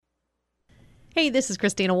Hey, this is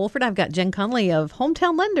Christina Wolford. I've got Jen Conley of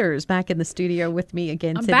Hometown Lenders back in the studio with me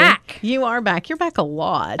again I'm today. back. You are back. You're back a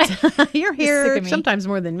lot. You're Sick here of me. sometimes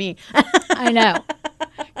more than me. I know.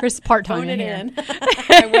 Chris is part-time Phone in it here. in.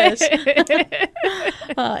 I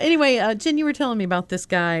wish. Anyway, Jen, you were telling me about this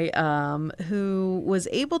guy who was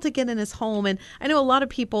able to get in his home. And I know a lot of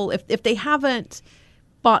people, if they haven't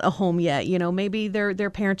bought a home yet, maybe their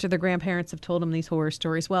parents or their grandparents have told them these horror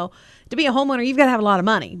stories. Well, to be a homeowner, you've got to have a lot of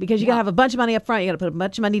money because you got to have a bunch of money up front. You got to put a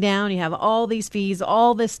bunch of money down. You have all these fees,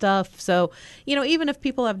 all this stuff. So, even if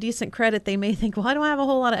people have decent credit, they may think, well, I don't have a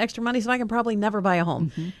whole lot of extra money, so I can probably never buy a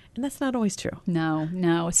home. Mm-hmm. And that's not always true.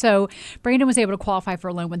 No. So Brandon was able to qualify for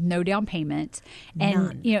a loan with no down payment. And,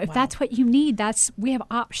 None. if that's what you need, we have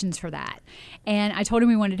options for that. And I told him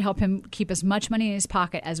we wanted to help him keep as much money in his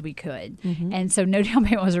pocket as we could. Mm-hmm. And so no down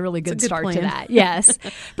payment was a really good start plan to that. Yes.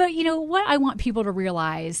 But, what I want people to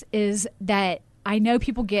realize is that I know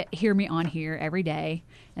people hear me on here every day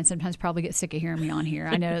and sometimes probably get sick of hearing me on here.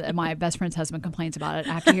 I know that my best friend's husband complains about it.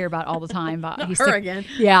 I have to hear about it all the time. But he's sick again.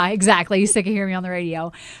 Yeah, exactly. He's sick of hearing me on the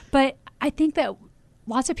radio. But I think that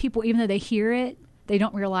lots of people, even though they hear it, they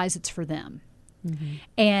don't realize it's for them. Mm-hmm.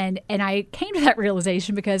 And I came to that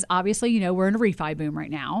realization because obviously, we're in a refi boom right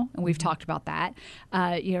now, and we've talked about that.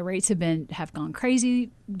 Rates have gone crazy,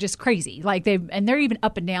 just crazy. Like they're even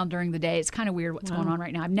up and down during the day. It's kind of weird what's going on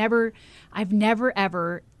right now. I've never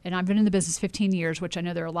ever, and I've been in the business 15 years, which I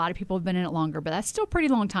know there are a lot of people who have been in it longer, but that's still a pretty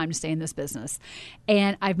long time to stay in this business.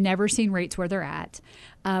 And I've never seen rates where they're at.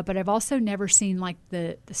 But I've also never seen like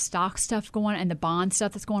the stock stuff going and the bond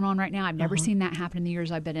stuff that's going on right now. I've never seen that happen in the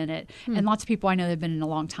years I've been in it. And lots of people I know that have been in a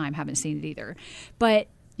long time haven't seen it either. But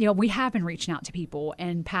we have been reaching out to people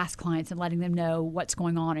and past clients and letting them know what's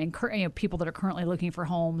going on, and people that are currently looking for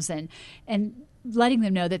homes and letting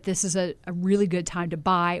them know that this is a really good time to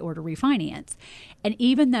buy or to refinance. And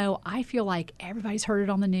even though I feel like everybody's heard it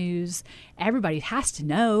on the news, everybody has to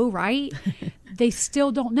know, right? They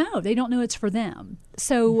still don't know. They don't know it's for them.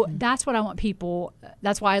 So that's what I want people.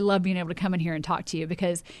 That's why I love being able to come in here and talk to you,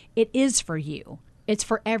 because it is for you. It's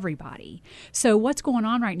for everybody. So what's going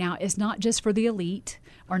on right now is not just for the elite,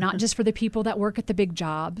 or not just for the people that work at the big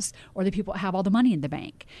jobs or the people that have all the money in the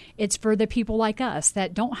bank. It's for the people like us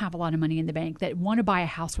that don't have a lot of money in the bank, that want to buy a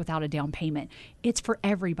house without a down payment. It's for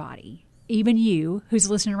everybody. Even you who's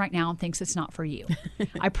listening right now and thinks it's not for you.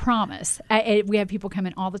 I promise. We have people come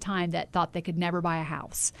in all the time that thought they could never buy a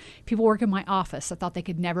house. People work in my office that thought they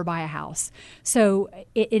could never buy a house. So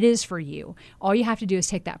it is for you. All you have to do is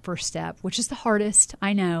take that first step, which is the hardest,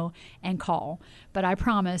 I know, and call. But I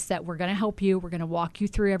promise that we're going to help you. We're going to walk you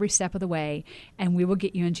through every step of the way, and we will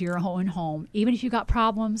get you into your own home. Even if you've got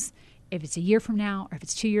problems, if it's a year from now or if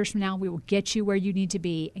it's 2 years from now, we will get you where you need to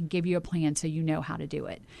be and give you a plan so you know how to do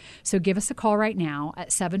it. So give us a call right now at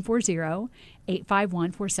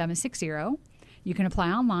 740-851-4760. You can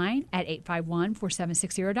apply online at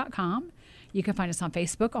 851-4760.com. You can find us on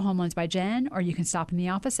Facebook at Home Loans by Jen, or you can stop in the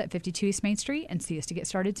office at 52 East Main Street and see us to get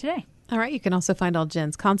started today. All right. You can also find all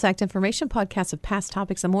Jen's contact information, podcasts of past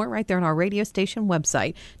topics, and more right there on our radio station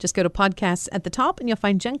website. Just go to podcasts at the top, and you'll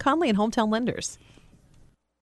find Jen Conley and Hometown Lenders.